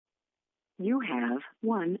You have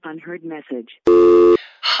one unheard message.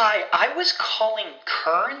 Hi, I was calling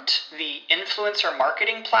Current, the influencer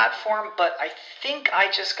marketing platform, but I think I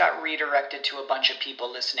just got redirected to a bunch of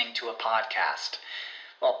people listening to a podcast.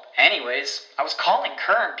 Well, anyways, I was calling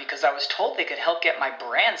Current because I was told they could help get my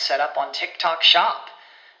brand set up on TikTok Shop,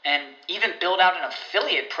 and even build out an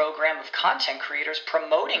affiliate program of content creators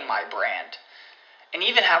promoting my brand, and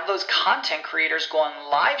even have those content creators go on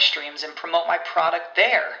live streams and promote my product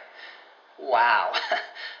there. Wow,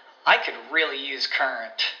 I could really use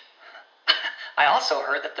Current. I also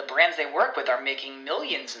heard that the brands they work with are making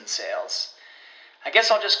millions in sales. I guess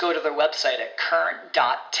I'll just go to their website at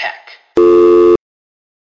current.tech.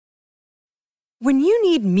 When you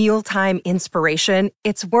need mealtime inspiration,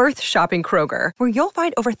 it's worth shopping Kroger, where you'll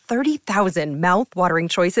find over 30,000 mouth-watering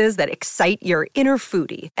choices that excite your inner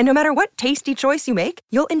foodie. And no matter what tasty choice you make,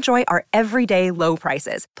 you'll enjoy our everyday low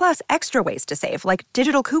prices, plus extra ways to save, like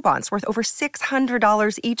digital coupons worth over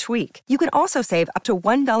 $600 each week. You can also save up to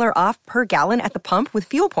 $1 off per gallon at the pump with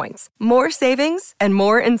fuel points. More savings and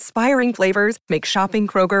more inspiring flavors make shopping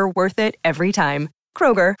Kroger worth it every time.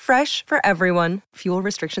 Kroger, fresh for everyone. Fuel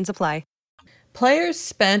restrictions apply. Players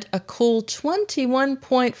spent a cool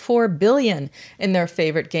 $21.4 billion in their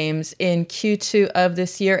favorite games in Q2 of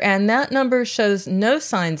this year, and that number shows no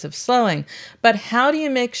signs of slowing. But how do you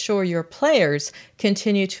make sure your players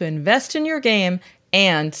continue to invest in your game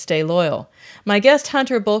and stay loyal? My guest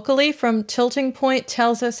Hunter Bulkeley from Tilting Point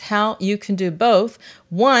tells us how you can do both.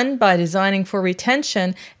 1, by designing for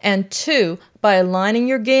retention, and 2, by aligning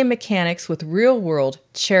your game mechanics with real-world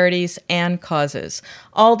charities and causes.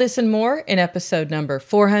 All this and more in episode number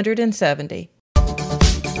 470.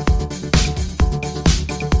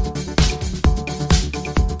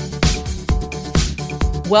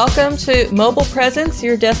 Welcome to Mobile Presence,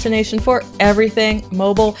 your destination for everything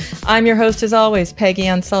mobile. I'm your host, as always, Peggy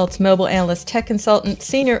Ann Saltz, mobile analyst, tech consultant,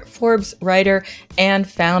 senior Forbes writer, and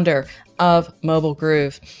founder of Mobile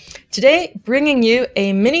Groove. Today, bringing you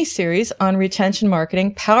a mini-series on retention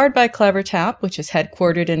marketing powered by CleverTap, which is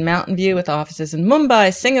headquartered in Mountain View with offices in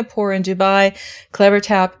Mumbai, Singapore, and Dubai.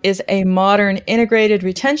 CleverTap is a modern integrated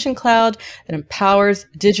retention cloud that empowers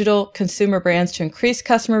digital consumer brands to increase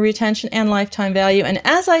customer retention and lifetime value. And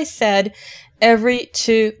as I said, every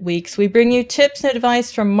 2 weeks, we bring you tips and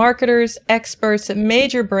advice from marketers, experts at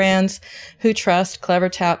major brands who trust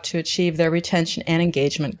CleverTap to achieve their retention and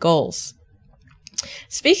engagement goals.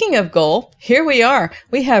 Speaking of goal, here we are.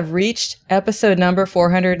 We have reached episode number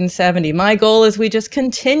 470. My goal is we just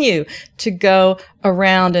continue to go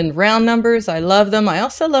around in round numbers. I love them. I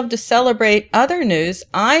also love to celebrate other news,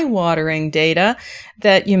 eye-watering data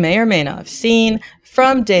that you may or may not have seen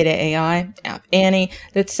from Data AI, App Annie,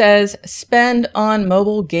 that says spend on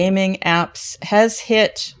mobile gaming apps has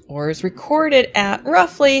hit or is recorded at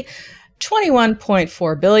roughly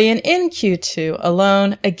 $21.4 billion in Q2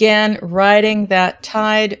 alone. Again, riding that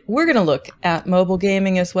tide. We're going to look at mobile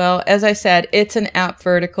gaming as well. As I said, it's an app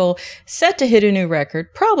vertical set to hit a new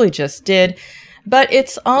record, probably just did. But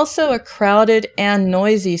it's also a crowded and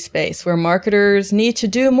noisy space where marketers need to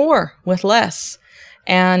do more with less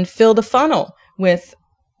and fill the funnel with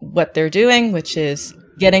what they're doing, which is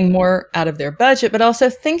getting more out of their budget, but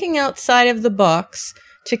also thinking outside of the box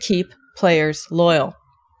to keep players loyal.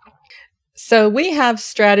 So we have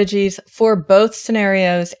strategies for both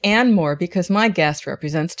scenarios and more because my guest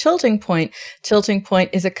represents Tilting Point. Tilting Point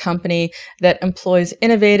is a company that employs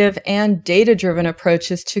innovative and data-driven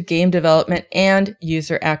approaches to game development and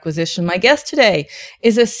user acquisition. My guest today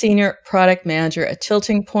is a senior product manager at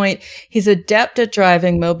Tilting Point. He's adept at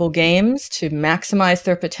driving mobile games to maximize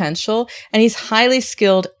their potential, and he's highly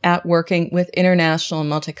skilled at working with international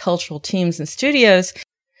and multicultural teams and studios.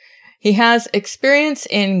 He has experience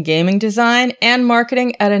in gaming design and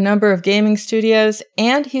marketing at a number of gaming studios,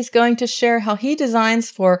 and he's going to share how he designs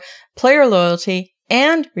for player loyalty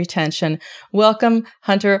and retention. Welcome,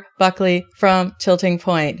 Hunter Bulkeley from Tilting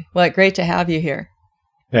Point. Well, great to have you here.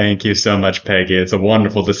 Thank you so much, Peggy. It's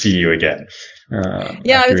wonderful to see you again.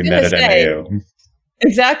 Yeah, I was going to say,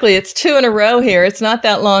 exactly. It's 2 in a row here. It's not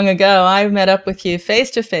that long ago. I met up with you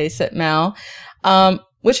face-to-face at MAU.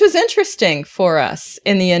 Which was interesting for us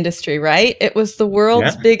in the industry, right? It was the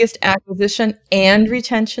world's biggest acquisition and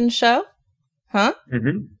retention show. Huh?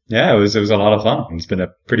 Mm-hmm. Yeah, it was a lot of fun. It's been a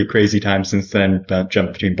pretty crazy time since then.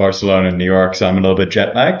 Jumped between Barcelona and New York, so I'm a little bit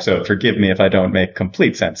jet lagged. So forgive me if I don't make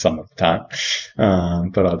complete sense some of the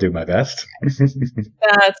time, but I'll do my best. That's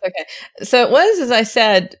okay. So it was, as I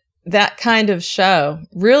said, that kind of show,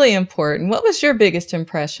 really important. What was your biggest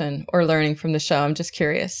impression or learning from the show? I'm just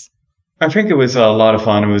curious. I think it was a lot of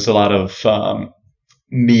fun. It was a lot of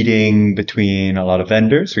meeting between a lot of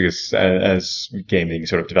vendors, because as gaming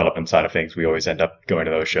sort of development side of things, we always end up going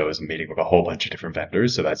to those shows and meeting with a whole bunch of different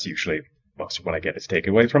vendors. So that's usually most of what I get is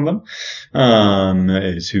takeaway from them,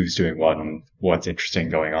 is who's doing what and what's interesting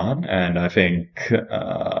going on. And I think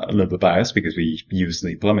a little bit biased because we use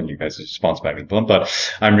Leanplum and you guys are sponsored by Leanplum, but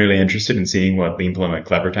I'm really interested in seeing what Leanplum and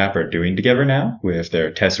CleverTap are doing together now with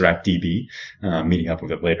their Tesseract DB, meeting up with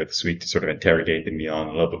them later this week to sort of interrogate me on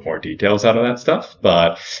a little bit more details out of that stuff.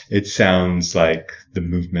 But it sounds like the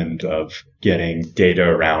movement of getting data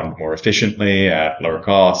around more efficiently at lower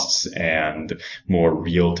costs and more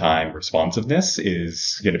real-time responsiveness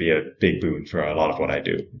is going to be a big boon for a lot of what I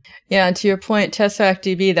do. Yeah, and to your point, Tesseract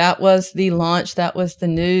DB, that was the launch, that was the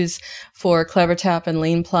news for CleverTap and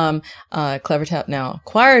Leanplum. CleverTap now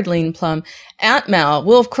acquired Leanplum. At Mal,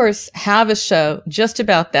 we'll of course have a show just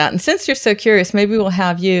about that. And since you're so curious, maybe we'll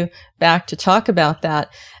have you back to talk about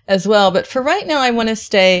that as well. But for right now, I want to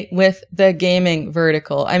stay with the gaming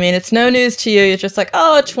vertical. I mean, it's no news to you. You're just like,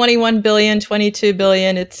 oh, 21 billion, 22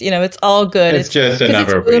 billion. It's, it's all good. It's just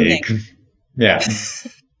another week. Yeah.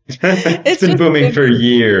 It's been booming for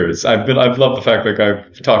years. I've loved the fact, like,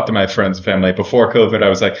 I've talked to my friends and family before COVID. I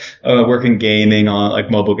was like, working gaming on,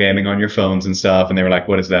 like, mobile gaming on your phones and stuff. And they were like,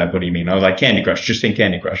 what is that? What do you mean? I was like, Candy Crush, just think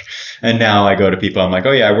Candy Crush. And now I go to people, I'm like,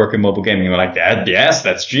 oh yeah, I work in mobile gaming. And they're like, yes,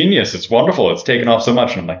 that's genius. It's wonderful. It's taken off so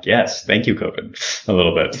much. And I'm like, yes, thank you, COVID. A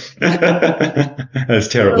little bit. As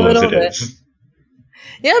terrible as it is.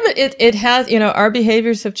 Yeah, but it has, our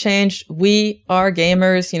behaviors have changed. We are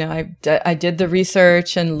gamers. I did the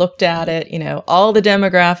research and looked at it, all the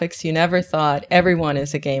demographics. You never thought everyone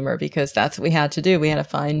is a gamer because that's what we had to do. We had to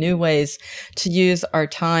find new ways to use our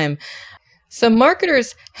time. So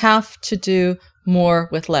marketers have to do more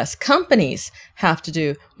with less. Companies have to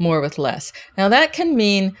do more with less. Now that can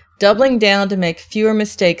mean doubling down to make fewer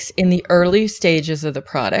mistakes in the early stages of the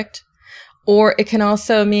product. Or it can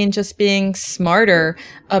also mean just being smarter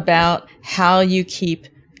about how you keep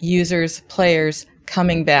users, players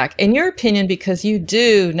coming back. In your opinion, because you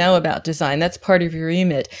do know about design, that's part of your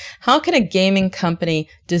remit, how can a gaming company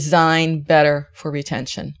design better for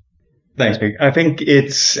retention? Thanks, Meg. I think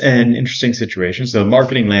it's an interesting situation. So the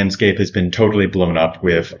marketing landscape has been totally blown up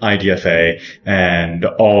with IDFA and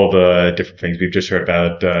all the different things. We've just heard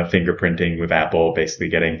about fingerprinting with Apple basically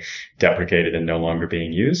getting deprecated and no longer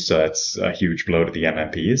being used. So that's a huge blow to the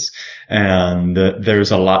MMPs. And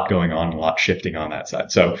there's a lot going on, a lot shifting on that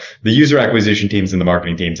side. So the user acquisition teams and the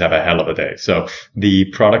marketing teams have a hell of a day. So the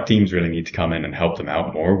product teams really need to come in and help them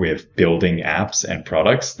out more with building apps and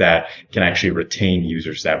products that can actually retain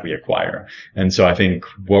users that we acquire. And so I think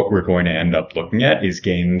what we're going to end up looking at is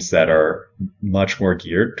games that are much more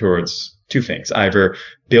geared towards two things. Either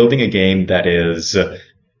building a game that is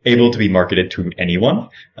able to be marketed to anyone,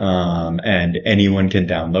 and anyone can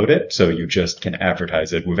download it. So you just can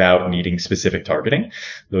advertise it without needing specific targeting.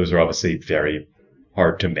 Those are obviously very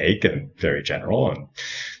hard to make and very general and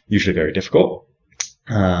usually very difficult.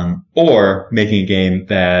 Or making a game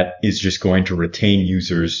that is just going to retain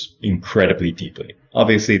users incredibly deeply.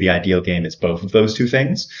 Obviously, the ideal game is both of those two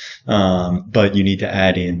things, but you need to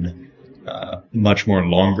add in much more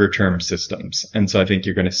longer-term systems. And so I think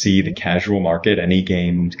you're going to see the casual market, any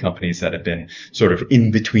game companies that have been sort of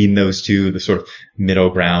in between those two, the sort of middle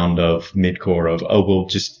ground of mid-core of, we'll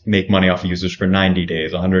just make money off of users for 90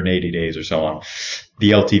 days, 180 days or so on.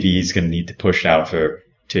 The LTV is going to need to push out to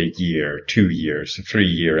a year, 2 years,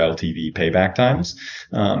 3-year LTV payback times,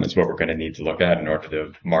 is what we're going to need to look at in order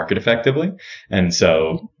to market effectively. And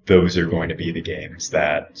so those are going to be the games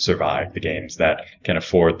that survive, the games that can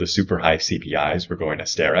afford the super high CPIs we're going to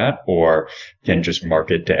stare at, or can just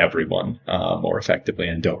market to everyone more effectively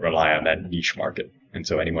and don't rely on that niche market. And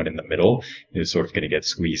so anyone in the middle is sort of going to get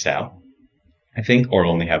squeezed out, I think, or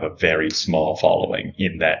only have a very small following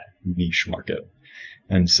in that niche market.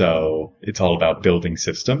 And so it's all about building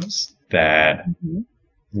systems that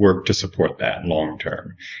work to support that long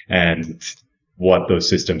term. And what those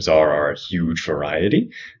systems are a huge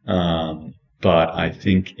variety. But I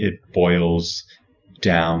think it boils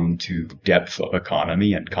down to depth of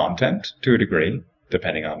economy and content to a degree,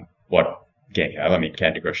 depending on what game you have. I mean,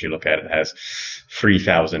 Candy Crush, you look at it, has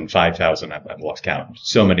 3,000, 5,000, I've lost count,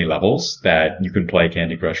 so many levels that you can play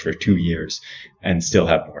Candy Crush for 2 years and still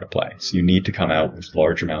have more to play. So you need to come out with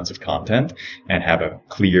large amounts of content and have a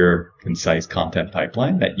clear, concise content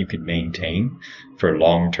pipeline that you can maintain for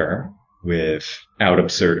long term without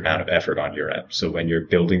absurd amount of effort on your end. So when you're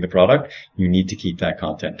building the product, you need to keep that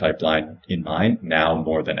content pipeline in mind now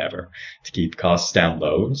more than ever to keep costs down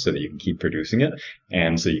low so that you can keep producing it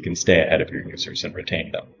and so you can stay ahead of your users and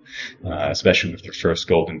retain them, especially with your first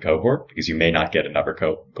golden cohort, because you may not get another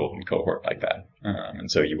golden cohort like that.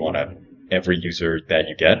 And so you want to, every user that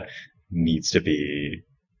you get needs to be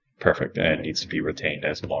perfect and needs to be retained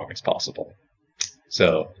as long as possible.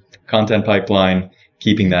 So content pipeline,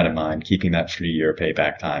 keeping that in mind, keeping that 3-year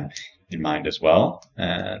payback time in mind as well.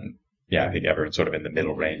 And yeah, I think everyone sort of in the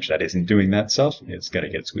middle range that isn't doing that stuff is going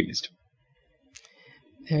to get squeezed.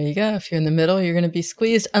 There you go. If you're in the middle, you're going to be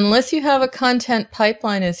squeezed unless you have a content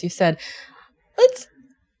pipeline, as you said. Let's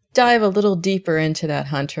dive a little deeper into that,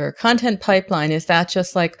 Hunter. Content pipeline, is that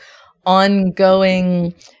just like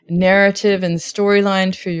ongoing narrative and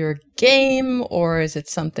storyline for your game, or is it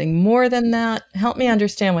something more than that? Help me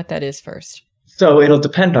understand what that is first. So it'll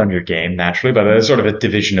depend on your game, naturally, but there's sort of a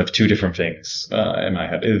division of two different things in my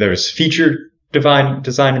head. There's feature design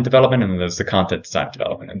and development, and then there's the content design and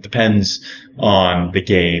development. It depends on the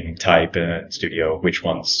game type and studio, which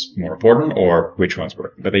one's more important or which one's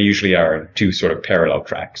working. But they usually are in two sort of parallel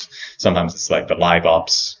tracks. Sometimes it's like the live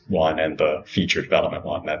ops one and the feature development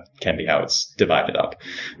one. That can be how it's divided up.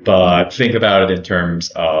 But think about it in terms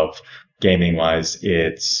of gaming wise,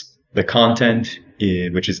 it's the content,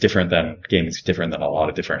 which is different than gaming is different than a lot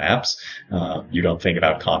of different apps. You don't think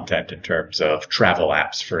about content in terms of travel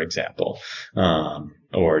apps, for example,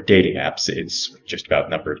 or dating apps. It's just about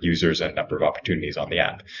number of users and number of opportunities on the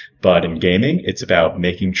app. But in gaming, it's about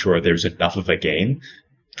making sure there's enough of a game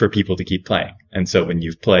for people to keep playing. And so when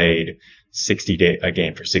you've played a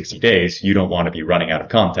game for 60 days, you don't want to be running out of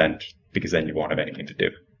content because then you won't have anything to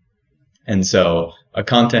do. And so a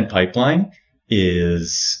content pipeline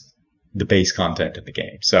is the base content of the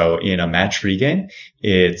game. So in a match-3 game,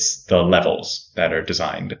 it's the levels that are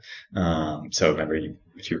designed. So remember,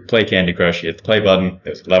 if you play Candy Crush, you hit the play button,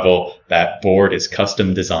 there's a level. That board is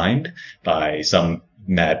custom designed by some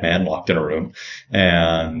madman locked in a room.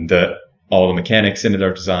 And all the mechanics in it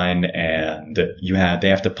are designed, and they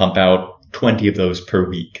have to pump out 20 of those per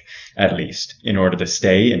week, at least, in order to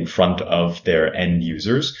stay in front of their end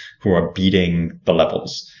users who are beating the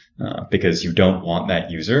levels. Because you don't want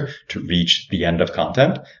that user to reach the end of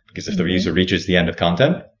content, because if the user reaches the end of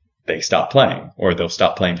content, they stop playing, or they'll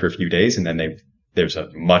stop playing for a few days, and then there's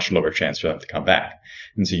a much lower chance for them to come back.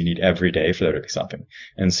 And so you need every day for there to be something.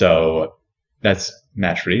 And so that's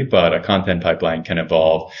match-3, but a content pipeline can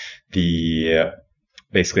involve the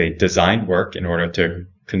basically design work in order to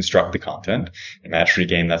construct the content. In a match-3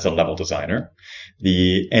 game, that's a level designer.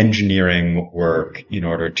 The engineering work in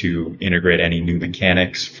order to integrate any new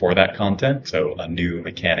mechanics for that content. So a new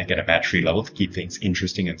mechanic in a match-3 level to keep things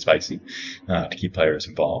interesting and spicy, to keep players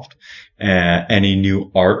involved. Any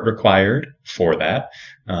new art required for that.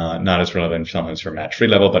 Not as relevant sometimes for match-3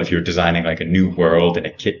 level, but if you're designing like a new world in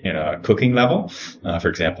a cooking level, for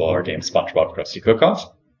example, our game SpongeBob Krusty Cook-Off,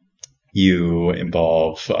 you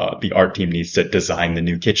involve, the art team needs to design the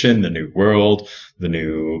new kitchen, the new world, the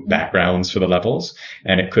new backgrounds for the levels.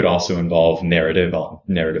 And it could also involve narrative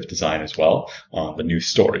design as well on the new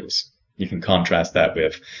stories. You can contrast that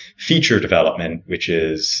with feature development, which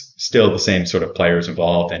is still the same sort of players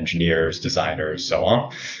involved, engineers, designers, so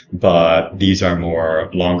on. But these are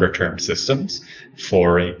more longer term systems.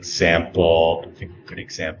 For example, I think a good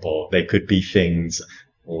example, they could be things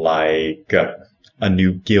like a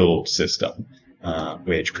new guild system,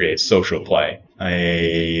 which creates social play,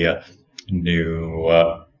 a new,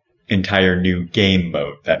 entire new game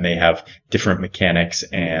mode that may have different mechanics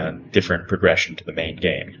and different progression to the main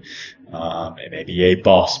game. It may be a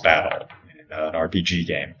boss battle in an RPG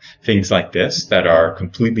game. Things like this that are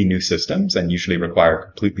completely new systems and usually require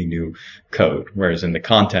completely new code. Whereas in the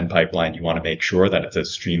content pipeline, you want to make sure that it's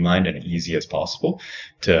as streamlined and easy as possible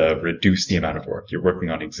to reduce the amount of work. You're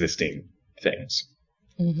working on existing things.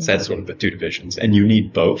 Mm-hmm. So that's sort of the two divisions. And you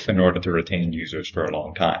need both in order to retain users for a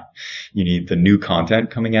long time. You need the new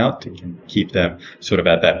content coming out to keep them sort of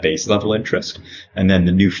at that base level interest. And then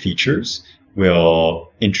the new features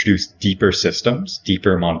will introduce deeper systems,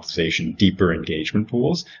 deeper monetization, deeper engagement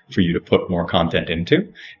pools for you to put more content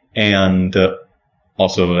into. And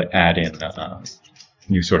also add in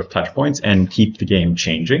new sort of touch points and keep the game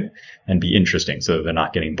changing and be interesting so they're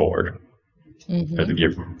not getting bored. Mm-hmm. Because if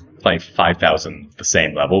you're playing 5,000 the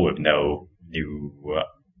same level with no new,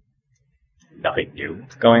 nothing new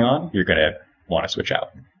going on, you're going to want to switch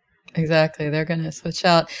out. Exactly. They're going to switch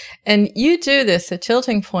out. And you do this at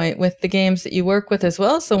Tilting Point with the games that you work with as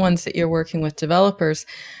well as the ones that you're working with developers.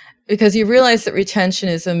 because you realize that retention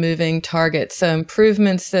is a moving target. So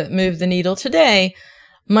improvements that move the needle today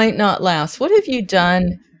might not last. What have you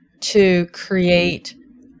done to create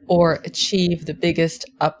or achieve the biggest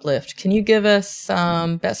uplift? Can you give us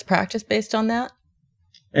some best practice based on that?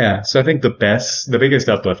 Yeah, so I think the biggest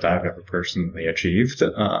uplift I've ever personally achieved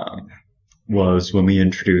was when we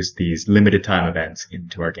introduced these limited time events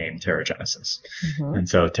into our game, Terra Genesis. Mm-hmm. And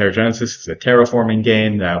so Terra Genesis is a terraforming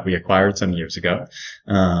game that we acquired some years ago.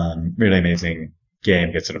 Really amazing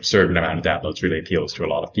game, gets an absurd amount of downloads, really appeals to a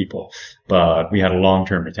lot of people. But we had a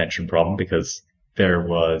long-term retention problem because there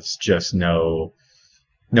was just no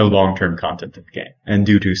long-term content in the game. And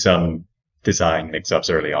due to some design mix-ups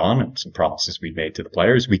early on and some promises we made to the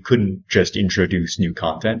players, we couldn't just introduce new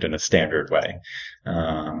content in a standard way,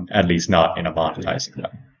 at least not in a monetizing way.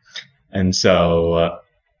 And so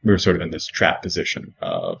we were sort of in this trap position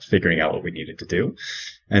of figuring out what we needed to do.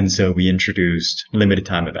 And so we introduced limited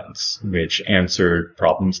time events, which answered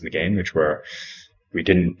problems in the game, which were we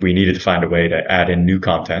needed to find a way to add in new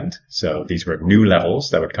content. So these were new levels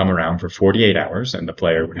that would come around for 48 hours and the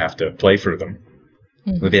player would have to play through them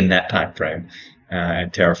within that time frame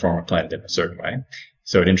and terraform a planet in a certain way.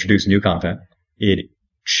 So it introduced new content. It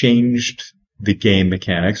changed the game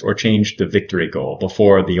mechanics or changed the victory goal.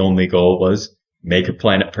 Before, the only goal was make a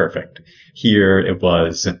planet perfect. Here it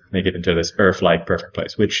was make it into this Earth-like perfect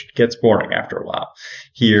place, which gets boring after a while.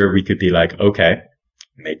 Here we could be like, okay,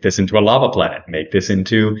 make this into a lava planet, make this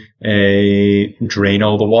into drain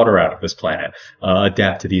all the water out of this planet,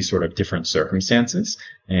 adapt to these sort of different circumstances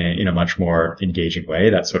in a much more engaging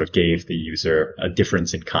way that sort of gave the user a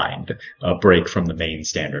difference in kind, a break from the main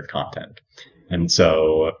standard content. And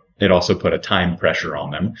so it also put a time pressure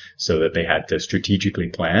on them so that they had to strategically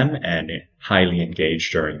plan and highly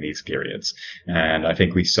engage during these periods. And I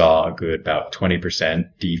think we saw a good about 20%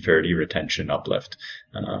 D30 retention uplift,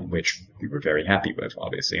 which we were very happy with,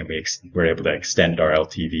 obviously. And we were able to extend our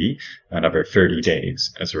LTV another 30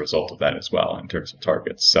 days as a result of that as well in terms of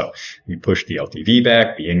targets. So we pushed the LTV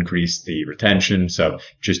back, we increased the retention. So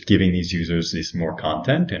just giving these users this more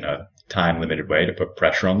content in a time-limited way to put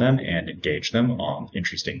pressure on them and engage them on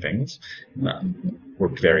interesting things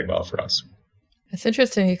worked very well for us. It's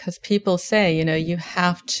interesting because people say, you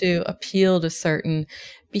have to appeal to certain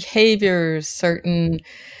behaviors, certain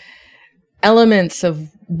elements of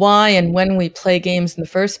why and when we play games in the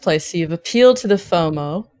first place. So you've appealed to the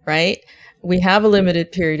FOMO, right? We have a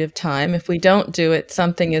limited period of time. If we don't do it,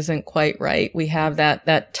 something isn't quite right. We have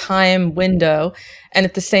that time window, and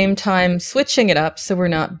at the same time switching it up so we're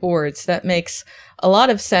not bored. So that makes a lot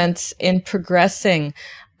of sense in progressing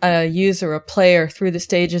a user, a player through the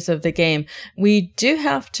stages of the game. We do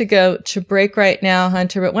have to go to break right now,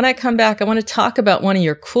 Hunter, but when I come back, I want to talk about one of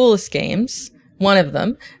your coolest games, one of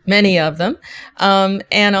them, many of them,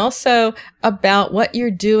 and also about what you're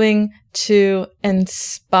doing to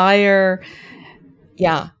inspire,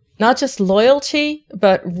 not just loyalty,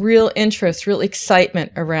 but real interest, real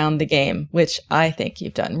excitement around the game, which I think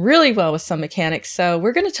you've done really well with some mechanics. So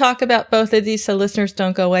we're going to talk about both of these, so listeners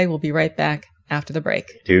don't go away. We'll be right back after the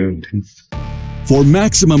break. Dude. For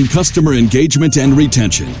maximum customer engagement and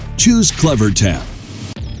retention, choose CleverTap.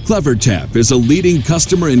 CleverTap is a leading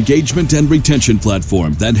customer engagement and retention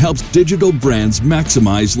platform that helps digital brands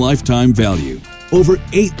maximize lifetime value. Over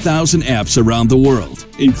 8,000 apps around the world,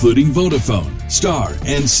 including Vodafone, Star,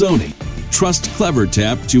 and Sony, trust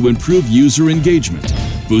CleverTap to improve user engagement,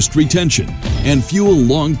 boost retention, and fuel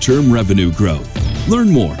long-term revenue growth. Learn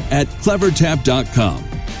more at clevertap.com.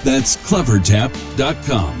 That's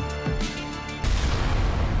clevertap.com.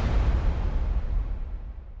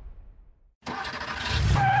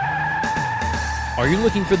 Are you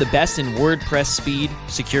looking for the best in WordPress speed,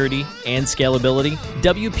 security, and scalability?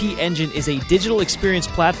 WP Engine is a digital experience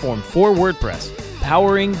platform for WordPress,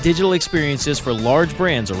 powering digital experiences for large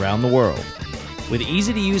brands around the world. With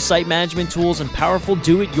easy-to-use site management tools and powerful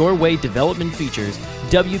do-it-your-way development features,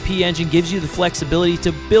 WP Engine gives you the flexibility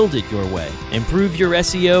to build it your way. Improve your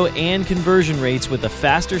SEO and conversion rates with a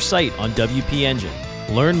faster site on WP Engine.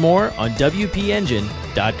 Learn more on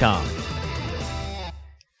WPEngine.com.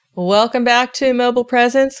 Welcome back to Mobile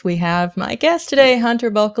Presence. We have my guest today, Hunter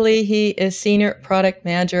Bulkeley. He is Senior Product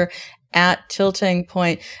Manager at Tilting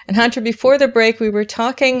Point. And Hunter, before the break, we were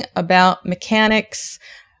talking about mechanics,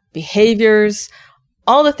 behaviors,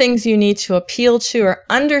 all the things you need to appeal to or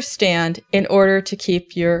understand in order to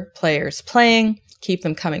keep your players playing, keep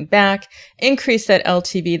them coming back, increase that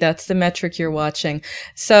LTV. That's the metric you're watching.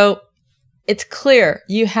 So it's clear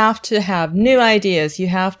you have to have new ideas. You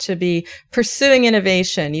have to be pursuing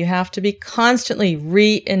innovation. You have to be constantly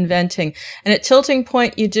reinventing. And at Tilting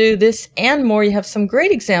Point, you do this and more. You have some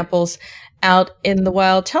great examples out in the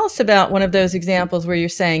wild. Tell us about one of those examples where you're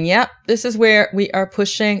saying, yep, this is where we are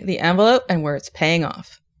pushing the envelope and where it's paying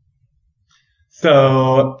off.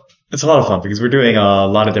 So it's a lot of fun because we're doing a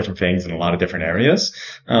lot of different things in a lot of different areas.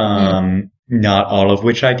 Not all of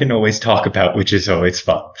which I can always talk about, which is always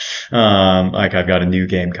fun. Like I've got a new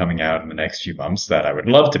game coming out in the next few months that I would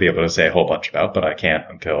love to be able to say a whole bunch about, but I can't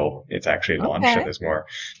until it's actually launched and there's more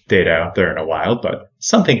data out there in a while, but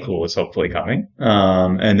something cool is hopefully coming.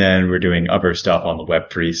 And then we're doing other stuff on the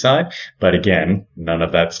Web3 side. But again, none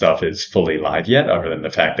of that stuff is fully live yet, other than the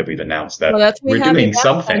fact that we've announced that we're doing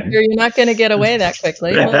something. You're not going to get away that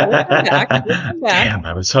quickly. We'll come back. Damn,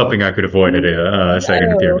 I was hoping I could avoid a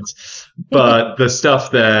second appearance. But the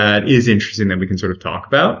stuff that is interesting that we can sort of talk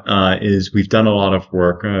about is we've done a lot of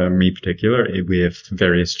work, me in particular, with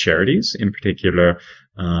various charities, in particular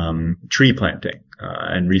tree planting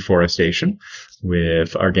and reforestation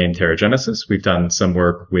with our game Terragenesis. We've done some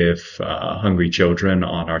work with Hungry Children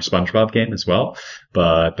on our SpongeBob game as well.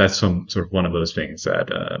 But that's some sort of one of those things that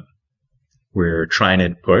we're trying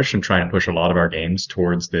to push a lot of our games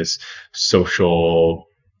towards this social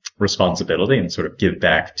responsibility and sort of give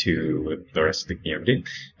back to the rest of the community.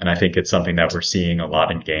 And I think it's something that we're seeing a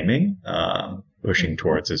lot in gaming, pushing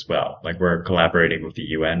towards as well. Like we're collaborating with the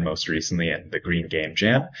UN most recently and the Green Game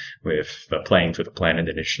Jam with the Playing for the Planet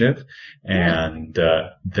initiative. And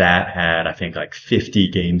that had, I think, like 50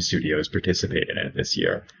 game studios participate in it this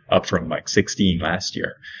year, up from like 16 last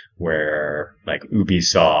year, where like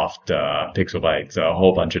Ubisoft, Pixel Bytes, a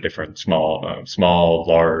whole bunch of different small,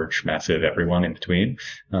 large, massive, everyone in between,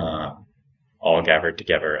 all gathered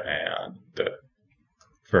together and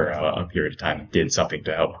for a period of time did something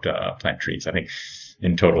to help plant trees. I think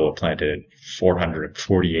in total planted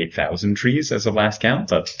 448,000 trees as of last count,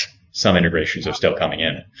 but some integrations are still coming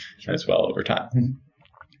in as well over time.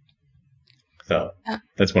 So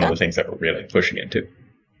that's one of the things that we're really pushing into.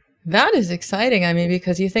 That is exciting. I mean,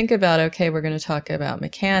 because you think about, okay, we're going to talk about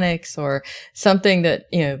mechanics or something that,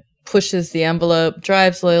 pushes the envelope,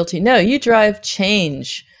 drives loyalty. No, you drive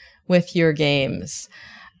change with your games.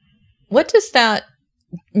 What does that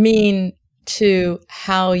mean to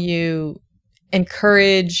how you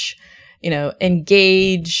encourage,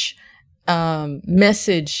 engage,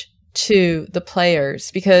 message to the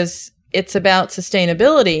players? Because it's about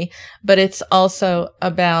sustainability, but it's also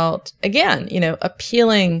about, again,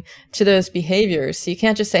 appealing to those behaviors. So you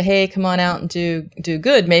can't just say, hey, come on out and do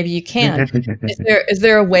good. Maybe you can. Is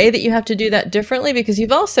there a way that you have to do that differently? Because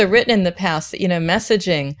you've also written in the past that,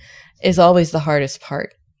 messaging is always the hardest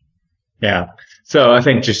part. Yeah. So I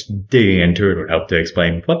think just digging into it would help to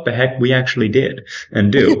explain what the heck we actually did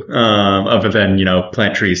and do, other than,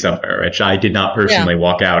 plant trees somewhere, which I did not personally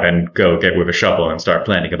walk out and go get with a shovel and start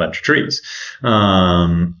planting a bunch of trees.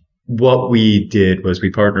 What we did was we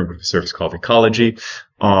partnered with a service called Ecology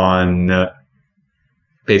on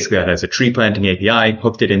basically that has a tree planting API,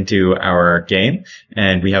 hooked it into our game,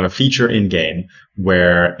 and we have a feature in game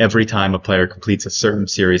where every time a player completes a certain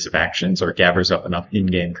series of actions or gathers up enough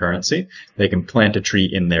in-game currency, they can plant a tree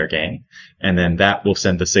in their game. And then that will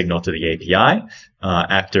send the signal to the API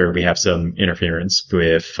after we have some interference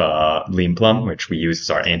with Leanplum, which we use as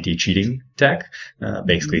our anti-cheating tech,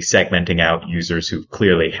 basically segmenting out users who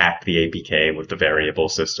clearly hack the APK with the variable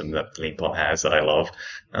system that Leanplum has that I love.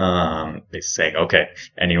 Basically saying, okay,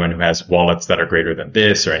 anyone who has wallets that are greater than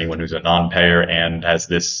this, or anyone who's a non-payer and has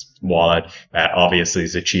this wallet, that obviously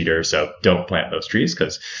is a cheater, so don't plant those trees,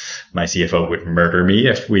 because my CFO would murder me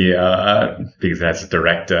if we, because that's a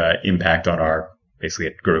direct impact on our, basically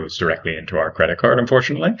it grows directly into our credit card,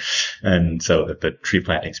 unfortunately. And so that the tree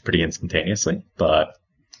planting is pretty instantaneously, but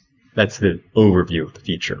that's the overview of the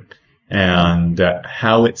feature. And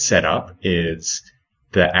how it's set up is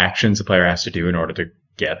the actions the player has to do in order to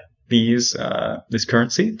get these, this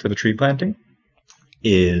currency for the tree planting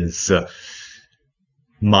is,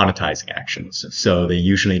 monetizing actions. So they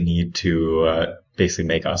usually need to basically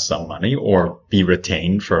make us some money or be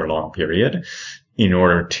retained for a long period in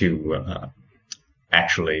order to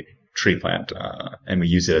actually tree plant. And we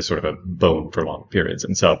use it as sort of a bone for long periods.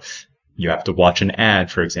 And so you have to watch an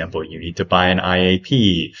ad, for example. You need to buy an IAP.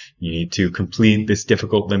 You need to complete this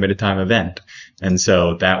difficult limited time event. And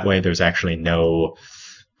so that way there's actually no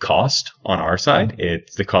cost on our side.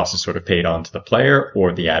 The cost is sort of paid on to the player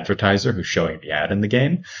or the advertiser who's showing the ad in the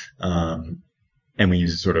game. And And we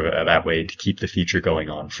use it sort of that way to keep the feature going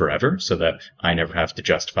on forever so that I never have to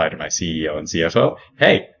justify to my CEO and CFO,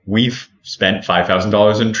 hey, we've spent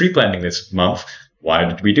 $5,000 in tree planting this month. Why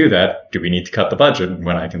did we do that? Do we need to cut the budget?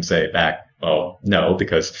 When I can say back, well, no,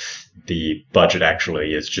 because the budget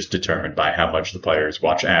actually is just determined by how much the players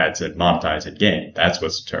watch ads and monetize in game. That's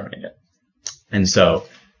what's determining it. And so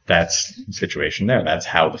that's the situation there. That's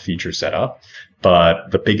how the feature's set up.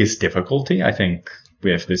 But the biggest difficulty, I think,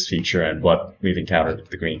 with this feature and what we've encountered with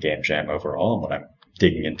the Green Game Jam overall and what I'm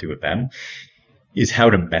digging into with them is how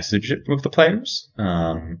to message it with the players,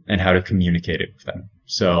 and how to communicate it with them.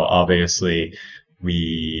 So obviously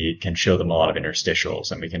we can show them a lot of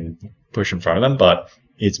interstitials and we can push in front of them, but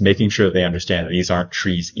it's making sure they understand that these aren't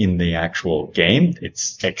trees in the actual game.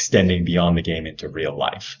 It's extending beyond the game into real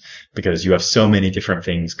life, because you have so many different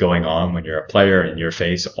things going on when you're a player in your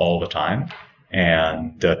face all the time,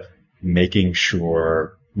 and making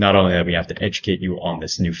sure not only that we have to educate you on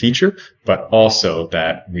this new feature, but also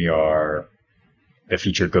that the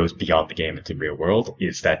feature goes beyond the game into the real world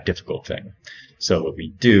is that difficult thing. So what we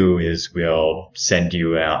do is we'll send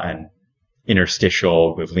you an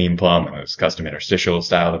interstitial with Leanplum, and this custom interstitial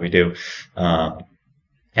style that we do.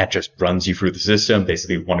 That just runs you through the system,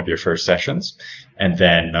 basically one of your first sessions. And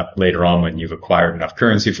then later on, when you've acquired enough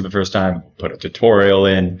currency for the first time, we'll put a tutorial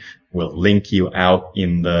in. We'll link you out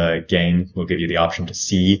in the game. We'll give you the option to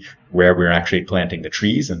see where we're actually planting the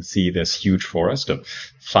trees and see this huge forest of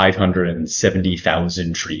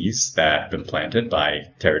 570,000 trees that have been planted by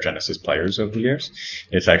TerraGenesis players over the years.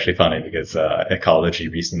 It's actually funny because Ecology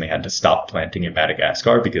recently had to stop planting in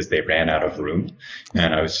Madagascar because they ran out of room.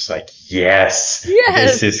 And I was just like, yes,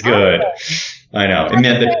 this is good. I know.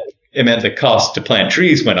 It meant the cost to plant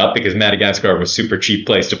trees went up because Madagascar was a super cheap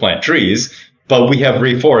place to plant trees. But we have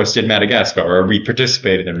reforested Madagascar, or we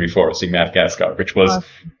participated in reforesting Madagascar, which was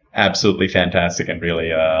absolutely fantastic and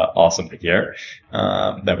really awesome to hear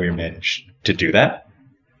that we managed to do that.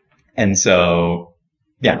 And so,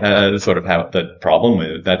 that's sort of how the problem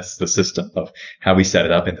is. That's the system of how we set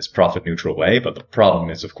it up in this profit neutral way. But the problem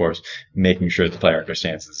is, of course, making sure the player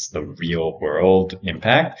understands this is the real world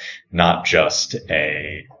impact, not just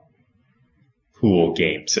a cool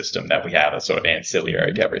game system that we have as sort of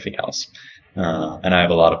ancillary to everything else. And I have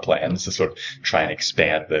a lot of plans to sort of try and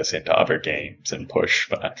expand this into other games and push,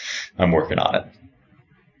 but I'm working on it.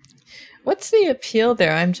 What's the appeal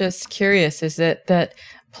there? I'm just curious. Is it that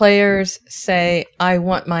players say, I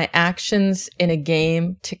want my actions in a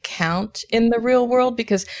game to count in the real world?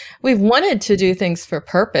 Because we've wanted to do things for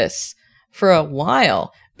purpose for a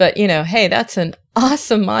while, but, hey, that's an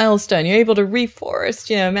awesome milestone. You're able to reforest,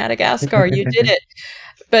 Madagascar, you did it.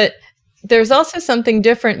 But there's also something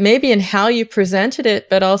different maybe in how you presented it,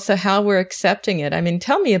 but also how we're accepting it. I mean,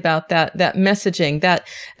 tell me about that messaging,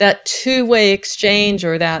 that two-way exchange,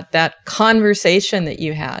 or that conversation that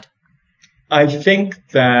you had. I think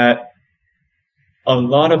that a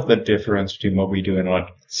lot of the difference between what we do and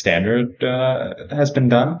what standard has been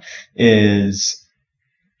done is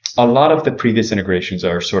a lot of the previous integrations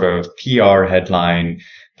are sort of PR headline,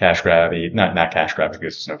 cash grabby, not cash grabby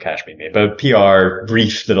because there's no cash being made, but PR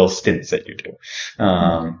brief little stints that you do.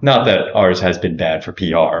 Not that ours has been bad for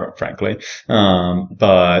PR, frankly,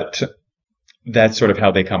 but that's sort of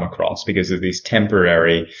how they come across because of these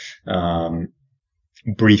temporary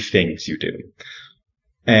brief things you do.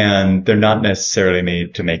 And they're not necessarily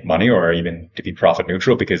made to make money or even to be profit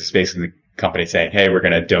neutral, because it's basically the company saying, hey, we're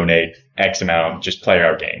going to donate X amount, just play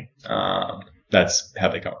our game. That's how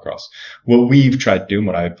they come across. What we've tried to do, and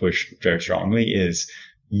what I push very strongly, is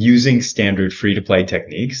using standard free-to-play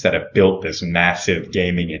techniques that have built this massive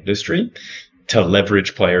gaming industry to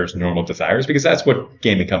leverage players' normal desires, because that's what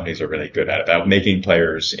gaming companies are really good at, about making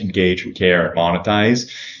players engage and care and monetize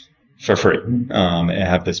for free, and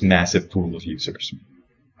have this massive pool of users.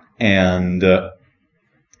 And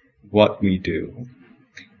what we do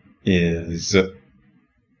is,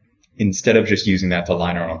 instead of just using that to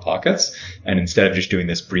line our own pockets, and instead of just doing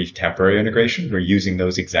this brief temporary integration, we're using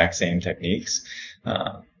those exact same techniques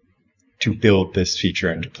to build this feature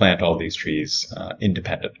and to plant all these trees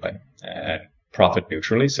independently and profit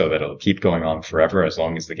neutrally, so that it'll keep going on forever as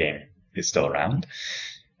long as the game is still around.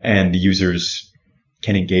 And the users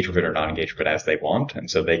can engage with it or not engage with it as they want, and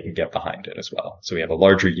so they can get behind it as well. So we have a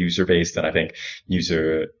larger user base than I think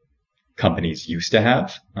user companies used to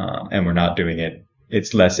have, and we're not doing it.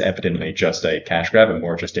 It's less evidently just a cash grab and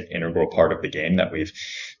more just an integral part of the game that we've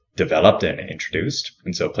developed and introduced.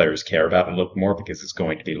 And so players care about it a little more because it's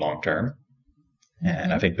going to be long term.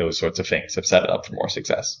 And I think those sorts of things have set it up for more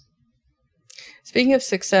success. Speaking of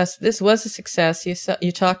success, this was a success.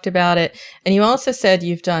 You talked about it, and you also said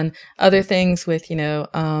you've done other things with,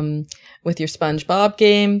 with your SpongeBob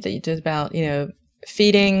game that you did about,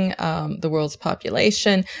 feeding the world's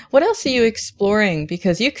population. What else are you exploring?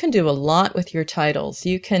 Because you can do a lot with your titles.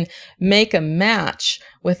 You can make a match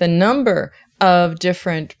with a number of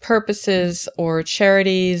different purposes or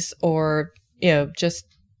charities or, just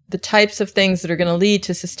the types of things that are going to lead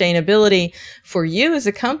to sustainability for you as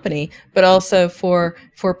a company, but also for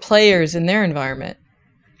players in their environment.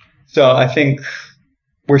 So I think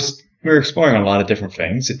we're exploring a lot of different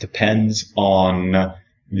things. It depends on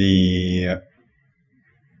the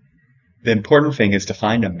important thing is to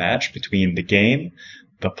find a match between the game,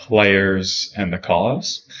 the players, and the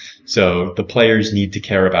cause. So the players need to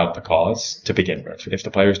care about the cause to begin with. If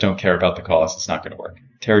the players don't care about the cause, it's not going to work.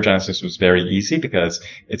 Terra Genesis was very easy because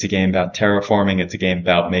it's a game about terraforming. It's a game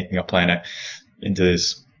about making a planet into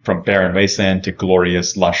this from barren wasteland to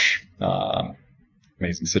glorious, lush,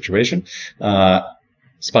 amazing situation.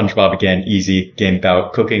 SpongeBob, again, easy game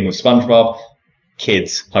about cooking with SpongeBob.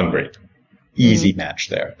 Kids hungry. Easy match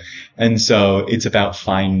there. And so it's about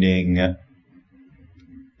finding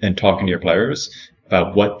and talking to your players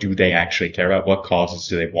about what do they actually care about, what causes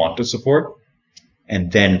do they want to support,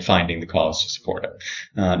 and then finding the cause to support it.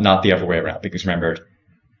 Not the other way around, because remember,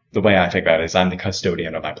 the way I think about it is I'm the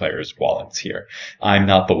custodian of my players' wallets here. I'm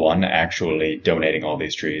not the one actually donating all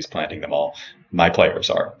these trees, planting them all. My players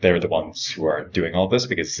are. They're the ones who are doing all this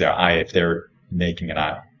because if they're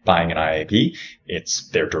buying an IAP, it's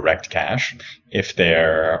their direct cash. If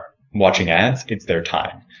they're watching ads, it's their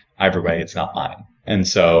time. Either way, it's not mine. And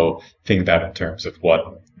so think about it in terms of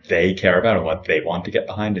what they care about and what they want to get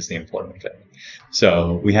behind is the important thing.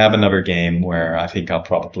 So we have another game where I think I'll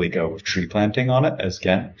probably go with tree planting on it as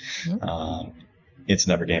again. It's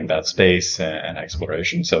another game about space and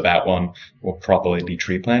exploration. So that one will probably be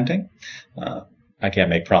tree planting. I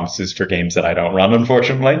can't make promises for games that I don't run,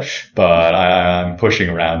 unfortunately, but I'm pushing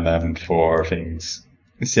around them for things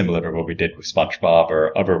similar to what we did with SpongeBob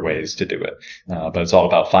or other ways to do it. But it's all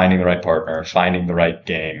about finding the right partner, finding the right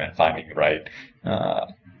game, and finding the right,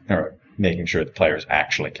 or making sure the players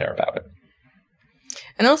actually care about it.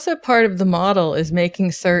 And also part of the model is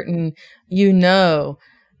making certain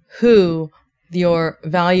who your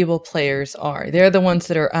valuable players are. They're the ones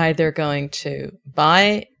that are either going to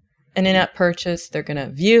buy an in-app purchase, they're going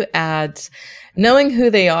to view ads. Knowing who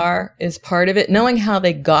they are is part of it. Knowing how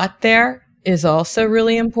they got there is also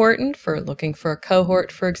really important for looking for a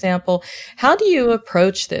cohort, for example. How do you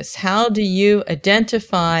approach this? How do you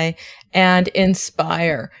identify and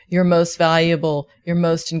inspire your most valuable, your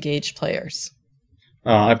most engaged players?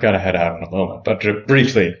 I've got to head out in a moment, but to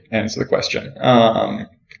briefly answer the question,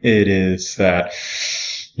 it is that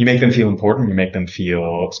you make them feel important, you make them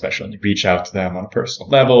feel special, and you reach out to them on a personal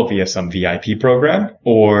level via some VIP program,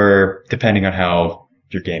 or depending on how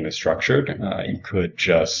your game is structured, you could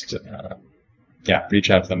just reach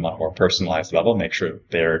out to them on a more personalized level, make sure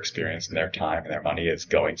their experience and their time and their money is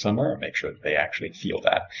going somewhere, and make sure that they actually feel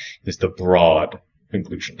that is the broad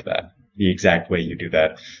conclusion to that. The exact way you do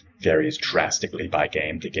that varies drastically by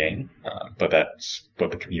game to game, but that's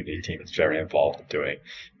what the community team is very involved in doing,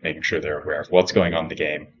 making sure they're aware of what's going on in the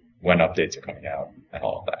game, when updates are coming out, and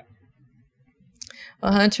all of that.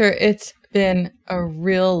 Well, Hunter, it's been a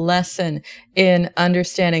real lesson in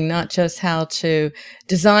understanding not just how to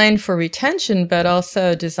design for retention, but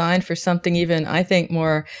also design for something even, I think,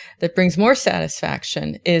 more that brings more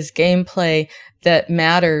satisfaction is gameplay that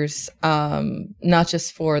matters, not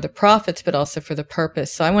just for the profits, but also for the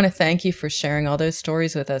purpose. So I want to thank you for sharing all those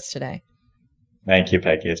stories with us today. Thank you,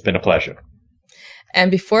 Peggy. It's been a pleasure. And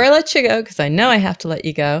before I let you go, because I know I have to let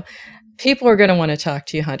you go, people are going to want to talk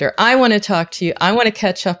to you, Hunter. I want to talk to you. I want to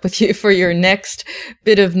catch up with you for your next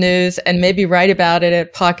bit of news and maybe write about it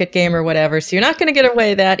at Pocket Game or whatever. So you're not going to get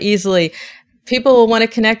away that easily. People will want to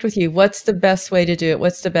connect with you. What's the best way to do it?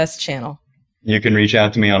 What's the best channel? You can reach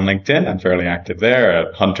out to me on LinkedIn. I'm fairly active there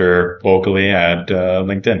at Hunter Vocally at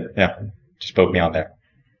LinkedIn. Yeah, just poke me on there.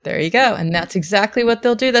 There you go. And that's exactly what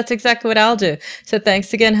they'll do. That's exactly what I'll do. So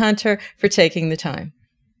thanks again, Hunter, for taking the time.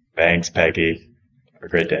 Thanks, Peggy. Have a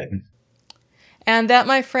great day. And that,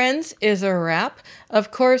 my friends, is a wrap. Of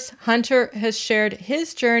course, Hunter has shared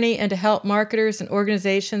his journey and to help marketers and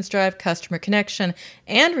organizations drive customer connection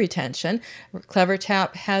and retention.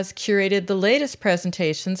 CleverTap has curated the latest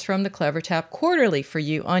presentations from the CleverTap Quarterly for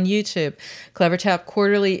you on YouTube. CleverTap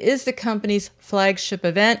Quarterly is the company's flagship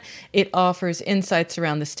event. It offers insights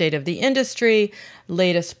around the state of the industry,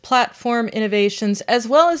 latest platform innovations, as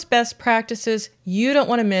well as best practices you don't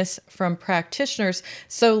want to miss from practitioners.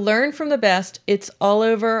 So learn from the best. It's all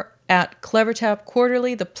over at CleverTap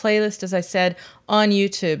Quarterly. The playlist, as I said, on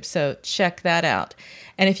YouTube, so check that out.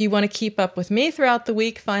 And if you want to keep up with me throughout the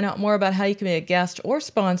week, find out more about how you can be a guest or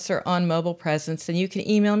sponsor on Mobile Presence, then you can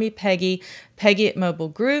email me, Peggy.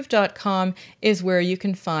 Peggy@mobilegroove.com is where you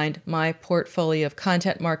can find my portfolio of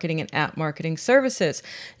content marketing and app marketing services.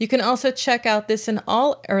 You can also check out this and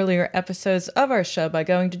all earlier episodes of our show by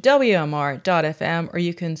going to WMR.fm, or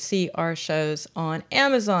you can see our shows on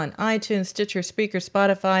Amazon, iTunes, Stitcher, Spreaker,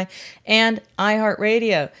 Spotify, and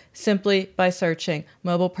iHeartRadio simply by searching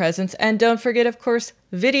Mobile Presence. And don't forget, of course,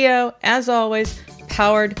 video, as always,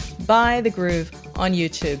 powered by The Groove on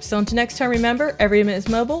YouTube. So until next time, remember, every minute is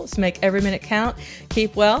mobile, so make every minute count.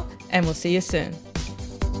 Keep well, and we'll see you soon.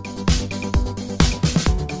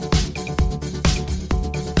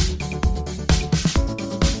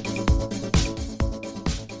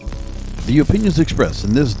 The opinions expressed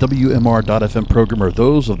in this WMR.FM program are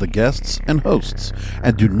those of the guests and hosts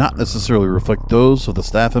and do not necessarily reflect those of the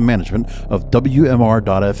staff and management of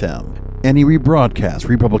WMR.FM. Any rebroadcast,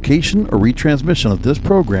 republication, or retransmission of this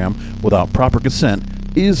program without proper consent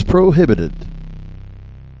is prohibited.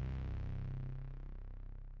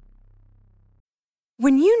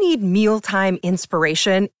 When you need mealtime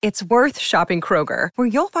inspiration, it's worth shopping Kroger, where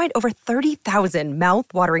you'll find over 30,000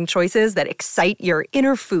 mouth-watering choices that excite your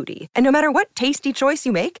inner foodie. And no matter what tasty choice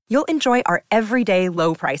you make, you'll enjoy our everyday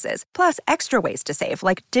low prices, plus extra ways to save,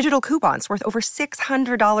 like digital coupons worth over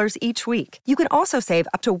 $600 each week. You can also save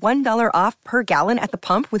up to $1 off per gallon at the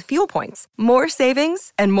pump with fuel points. More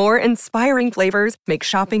savings and more inspiring flavors make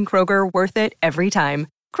shopping Kroger worth it every time.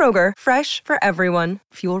 Kroger, fresh for everyone.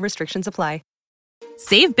 Fuel restrictions apply.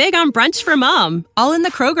 Save big on brunch for mom, all in the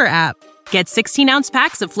Kroger app. Get 16-ounce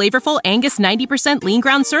packs of flavorful Angus 90% lean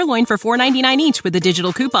ground sirloin for $4.99 each with a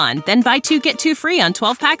digital coupon. Then buy 2, get 2 free on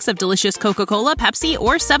 12 packs of delicious Coca-Cola, Pepsi,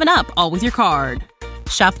 or 7-Up, all with your card.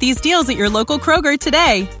 Shop these deals at your local Kroger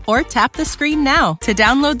today, or tap the screen now to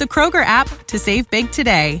download the Kroger app to save big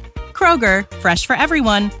today. Kroger, fresh for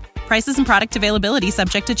everyone. Prices and product availability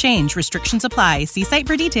subject to change. Restrictions apply. See site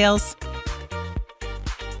for details.